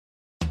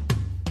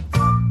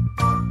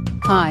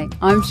Hi,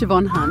 I'm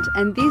Siobhan Hunt,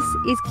 and this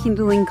is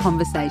Kindling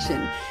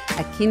Conversation,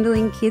 a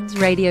Kindling Kids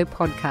radio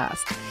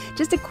podcast.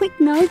 Just a quick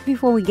note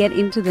before we get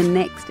into the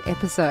next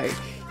episode.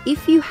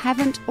 If you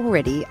haven't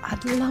already,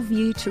 I'd love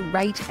you to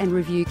rate and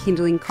review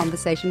Kindling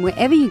Conversation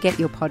wherever you get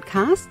your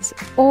podcasts,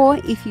 or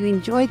if you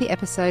enjoy the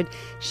episode,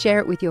 share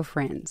it with your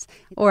friends.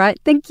 All right,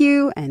 thank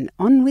you, and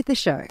on with the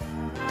show.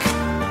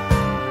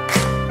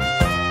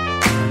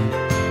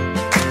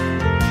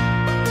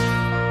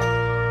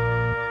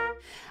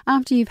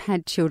 After you've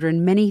had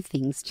children, many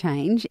things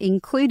change,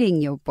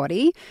 including your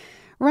body.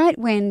 Right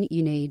when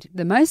you need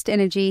the most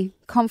energy,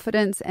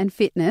 confidence and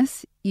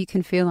fitness, you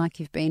can feel like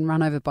you've been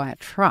run over by a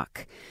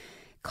truck.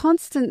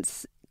 Constant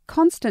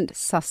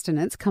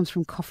sustenance comes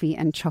from coffee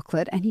and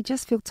chocolate, and you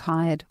just feel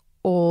tired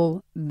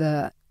all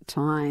the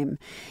time.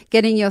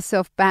 Getting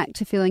yourself back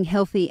to feeling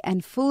healthy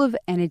and full of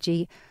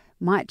energy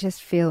might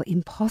just feel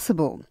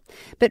impossible.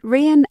 But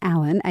Rhian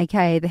Allen,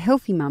 aka The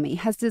Healthy Mummy,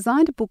 has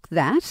designed a book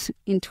that,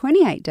 in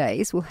 28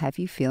 days, will have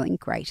you feeling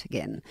great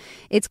again.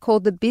 It's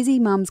called The Busy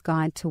Mum's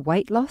Guide to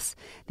Weight Loss,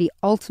 the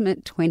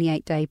ultimate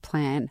 28-day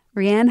plan.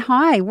 Rhian,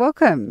 hi,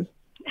 welcome.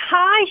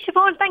 Hi,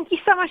 Siobhan. Thank you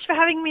so much for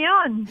having me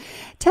on.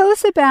 Tell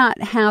us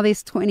about how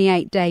this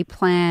 28-day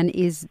plan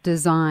is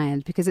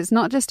designed, because it's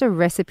not just a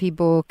recipe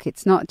book,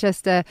 it's not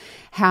just a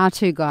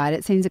how-to guide,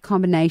 it seems a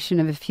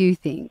combination of a few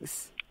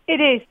things. It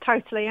is,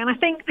 totally. And I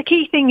think the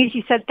key thing, as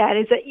you said there,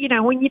 is that, you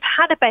know, when you've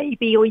had a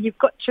baby or you've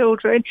got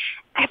children,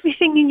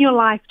 everything in your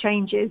life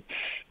changes.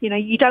 You know,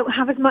 you don't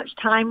have as much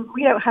time.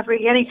 We don't have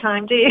really any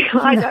time, do you?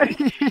 I don't.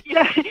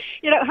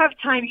 You don't have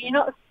time. You're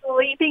not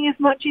sleeping as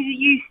much as you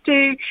used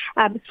to.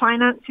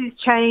 Finances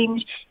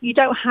change. You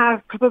don't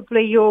have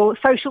probably your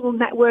social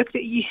network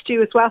that you used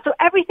to as well. So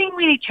everything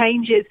really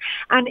changes.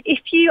 And if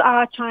you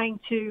are trying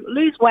to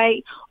lose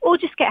weight or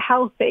just get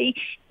healthy,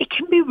 it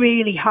can be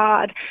really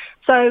hard.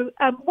 So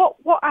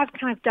what I've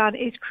kind of done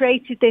is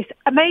created this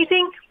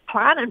amazing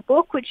plan and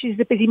book, which is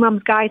The Busy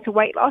Mum's Guide to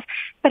Weight Loss,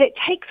 but it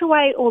takes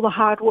away all the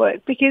hard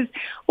work, because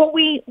what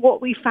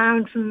we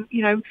found from,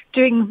 you know,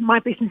 doing my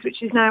business,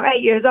 which is now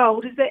 8 years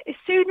old, is that as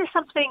soon as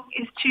something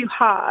is too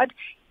hard,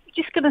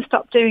 you're just going to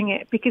stop doing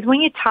it, because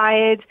when you're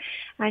tired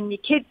and your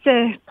kids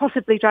are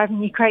possibly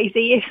driving you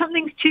crazy, if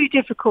something's too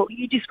difficult,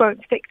 you just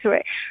won't stick to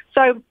it.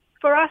 So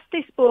for us,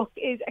 this book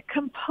is a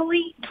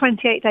complete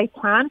 28-day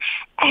plan.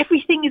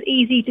 Everything is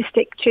easy to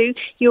stick to.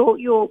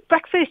 Your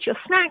breakfast, your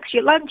snacks,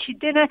 your lunch, your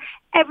dinner,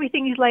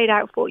 everything is laid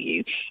out for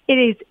you. It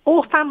is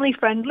all family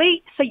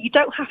friendly, so you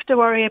don't have to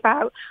worry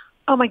about,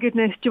 oh my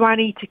goodness, do I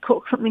need to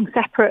cook something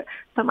separate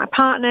for my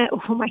partner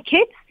or for my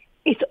kids?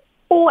 It's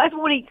all,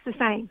 everyone eats the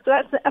same. So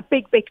that's a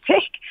big, big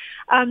tick.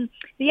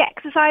 The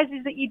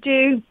exercises that you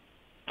do,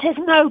 there's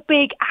no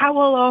big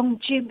hour-long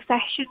gym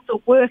sessions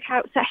or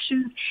workout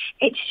sessions.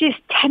 It's just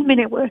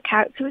 10-minute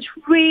workouts. So it's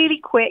really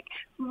quick,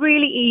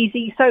 really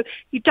easy. So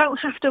you don't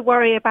have to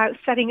worry about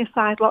setting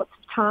aside lots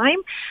of time.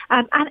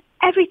 And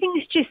everything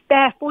is just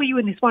there for you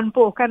in this one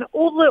book. And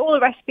all the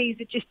recipes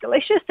are just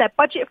delicious. They're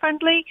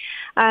budget-friendly,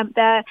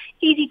 they're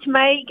easy to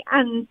make,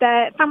 and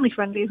they're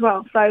family-friendly as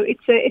well. So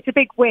it's a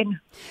big win.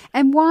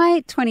 And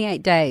why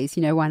 28 days?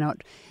 You know, why not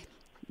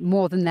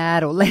more than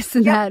that or less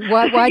than that?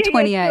 Why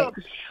 28? Yeah, sure.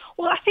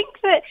 Well, I think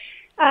that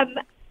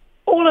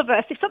all of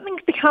us, if something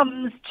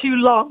becomes too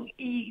long,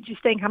 you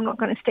just think, I'm not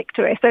going to stick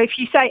to it. So if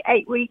you say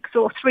 8 weeks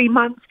or 3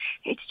 months,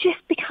 it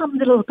just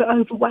becomes a little bit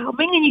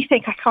overwhelming and you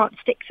think, I can't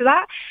stick to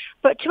that.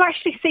 But to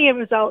actually see a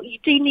result, you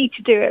do need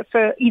to do it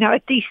for, you know, a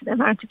decent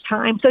amount of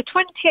time. So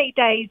 28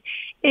 days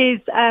is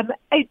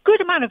a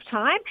good amount of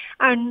time.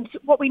 And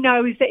what we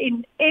know is that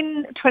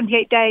in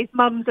 28 days,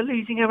 mums are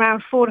losing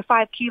around 4 to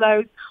 5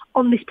 kilos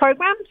on this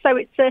program. So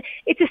it's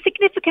a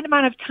significant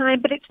amount of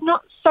time, but it's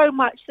not so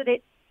much that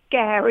it's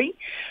scary.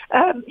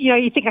 You know,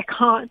 you think, I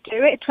can't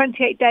do it.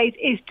 28 days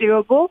is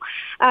doable.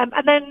 And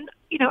then,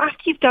 you know,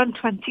 after you've done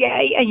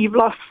 28 and you've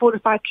lost 4 to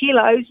 5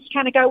 kilos, you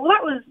kind of go, well,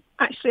 that was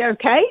actually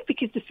okay,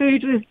 because the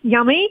food was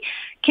yummy,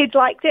 kids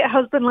liked it,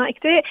 husband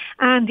liked it,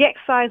 and the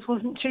exercise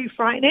wasn't too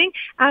frightening,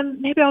 and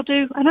maybe I'll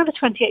do another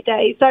 28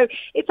 days. So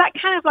it's that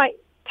kind of like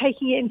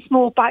taking it in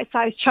small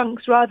bite-sized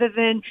chunks rather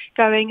than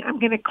going, I'm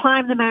going to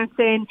climb the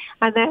mountain,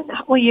 and then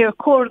when you're a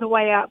quarter of the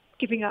way up,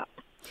 giving up.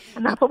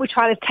 And that's what we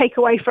try to take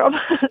away from.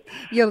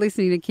 You're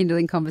listening to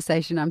Kindling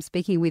Conversation. I'm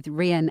speaking with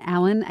Rhian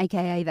Allen,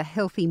 aka The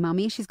Healthy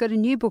Mummy. She's got a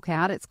new book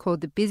out. It's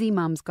called The Busy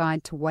Mum's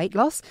Guide to Weight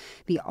Loss,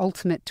 the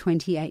ultimate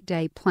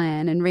 28-day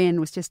plan. And Rhian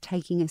was just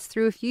taking us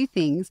through a few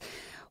things.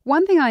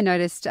 One thing I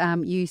noticed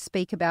you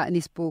speak about in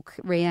this book,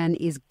 Rhian,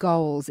 is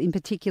goals, in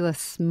particular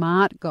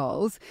SMART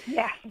goals.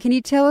 Yeah. Can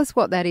you tell us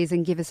what that is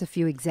and give us a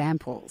few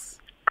examples?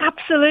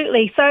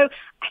 Absolutely. So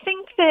I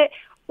think that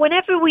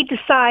whenever we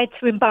decide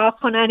to embark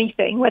on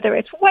anything, whether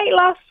it's weight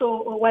loss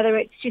or whether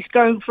it's just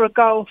going for a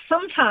goal,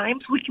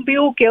 sometimes we can be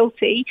all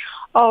guilty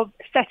of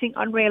setting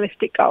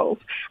unrealistic goals.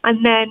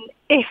 And then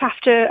if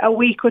after a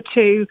week or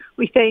two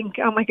we think,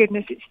 oh my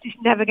goodness, it's just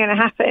never going to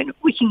happen,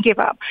 we can give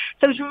up.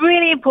 So it's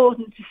really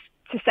important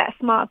to set a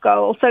SMART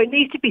goal. So it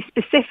needs to be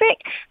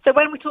specific. So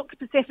when we talk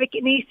specific,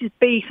 it needs to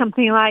be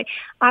something like,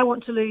 I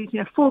want to lose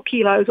 4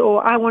 kilos,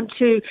 or I want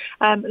to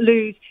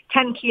lose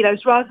 10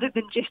 kilos, rather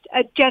than just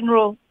a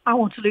general, I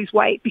want to lose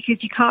weight,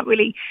 because you can't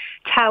really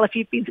tell if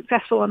you've been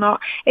successful or not.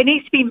 It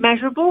needs to be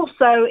measurable.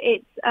 So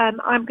it's,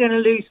 I'm going to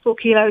lose 4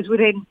 kilos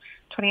within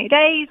 28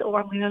 days, or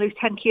I'm going to lose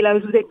 10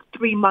 kilos within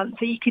 3 months.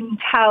 So you can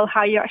tell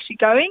how you're actually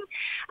going.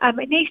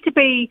 It needs to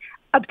be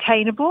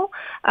obtainable.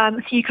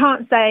 So you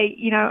can't say,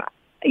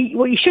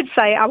 well, you should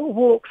say, I will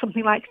walk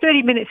something like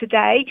 30 minutes a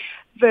day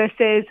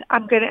versus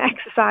I'm going to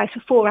exercise for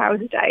 4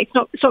 hours a day. It's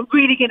not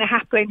really going to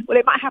happen. Well,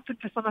 it might happen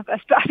for some of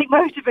us, but I think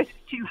most of us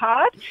it's too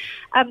hard.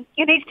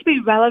 It needs to be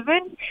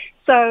relevant.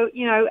 So,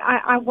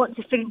 I want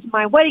to fit into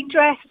my wedding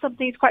dress,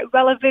 something that's quite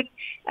relevant.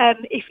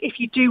 If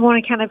you do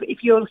want to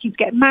if you're looking to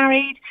get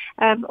married,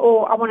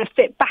 or I want to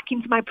fit back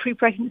into my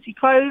pre-pregnancy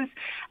clothes,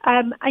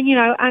 and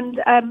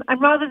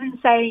rather than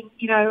saying,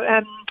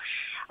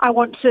 I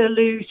want to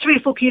lose 3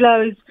 to 4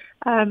 kilos,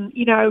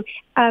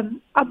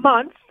 a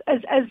month,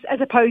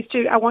 as opposed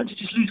to I want to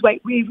just lose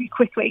weight really, really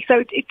quickly.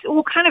 So it's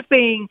all kind of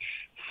being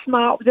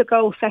smart with the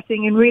goal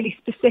setting and really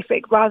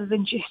specific, rather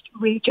than just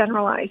really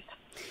generalized.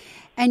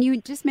 And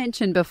you just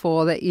mentioned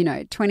before that,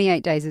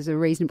 28 days is a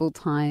reasonable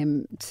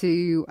time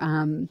to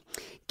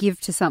give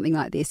to something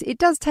like this. It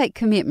does take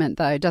commitment,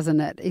 though,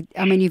 doesn't it?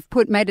 You've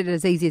made it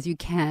as easy as you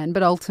can,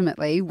 but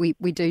ultimately we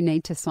do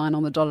need to sign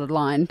on the dotted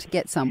line to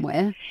get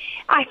somewhere.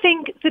 I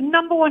think the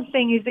number one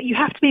thing is that you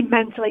have to be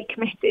mentally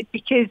committed,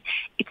 because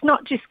it's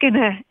not just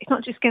gonna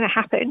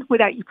happen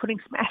without you putting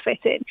some effort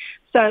in.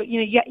 So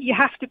you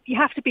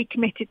have to be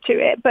committed to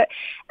it. But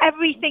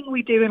everything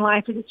we do in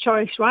life is a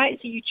choice, right?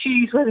 So you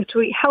choose whether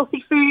to eat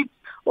healthy foods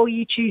or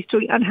you choose to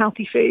eat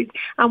unhealthy foods.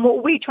 And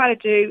what we try to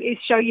do is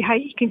show you how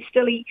you can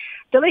still eat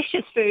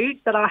delicious foods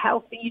that are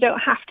healthy. You don't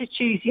have to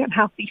choose the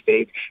unhealthy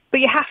foods, but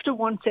you have to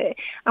want it.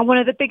 And one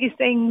of the biggest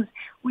things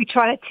we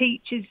try to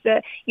teach is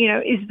that,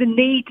 is the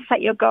need to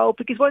set your goal,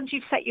 because once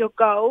you've set your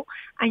goal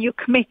and you're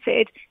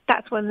committed,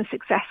 that's when the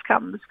success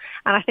comes.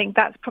 And I think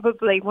that's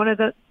probably one of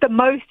the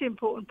most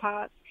important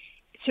parts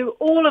to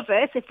all of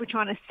us. If we're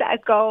trying to set a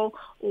goal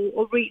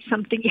or reach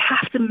something, you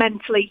have to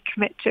mentally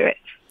commit to it.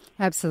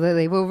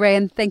 Absolutely. Well,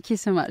 Rhian, thank you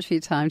so much for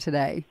your time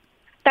today.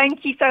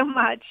 Thank you so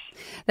much.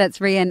 That's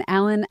Rhian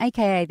Allen,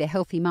 aka The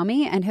Healthy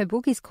Mummy, and her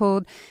book is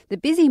called The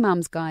Busy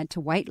Mum's Guide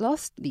to Weight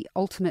Loss, The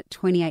Ultimate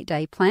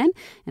 28-Day Plan,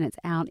 and it's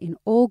out in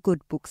all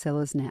good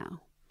booksellers now.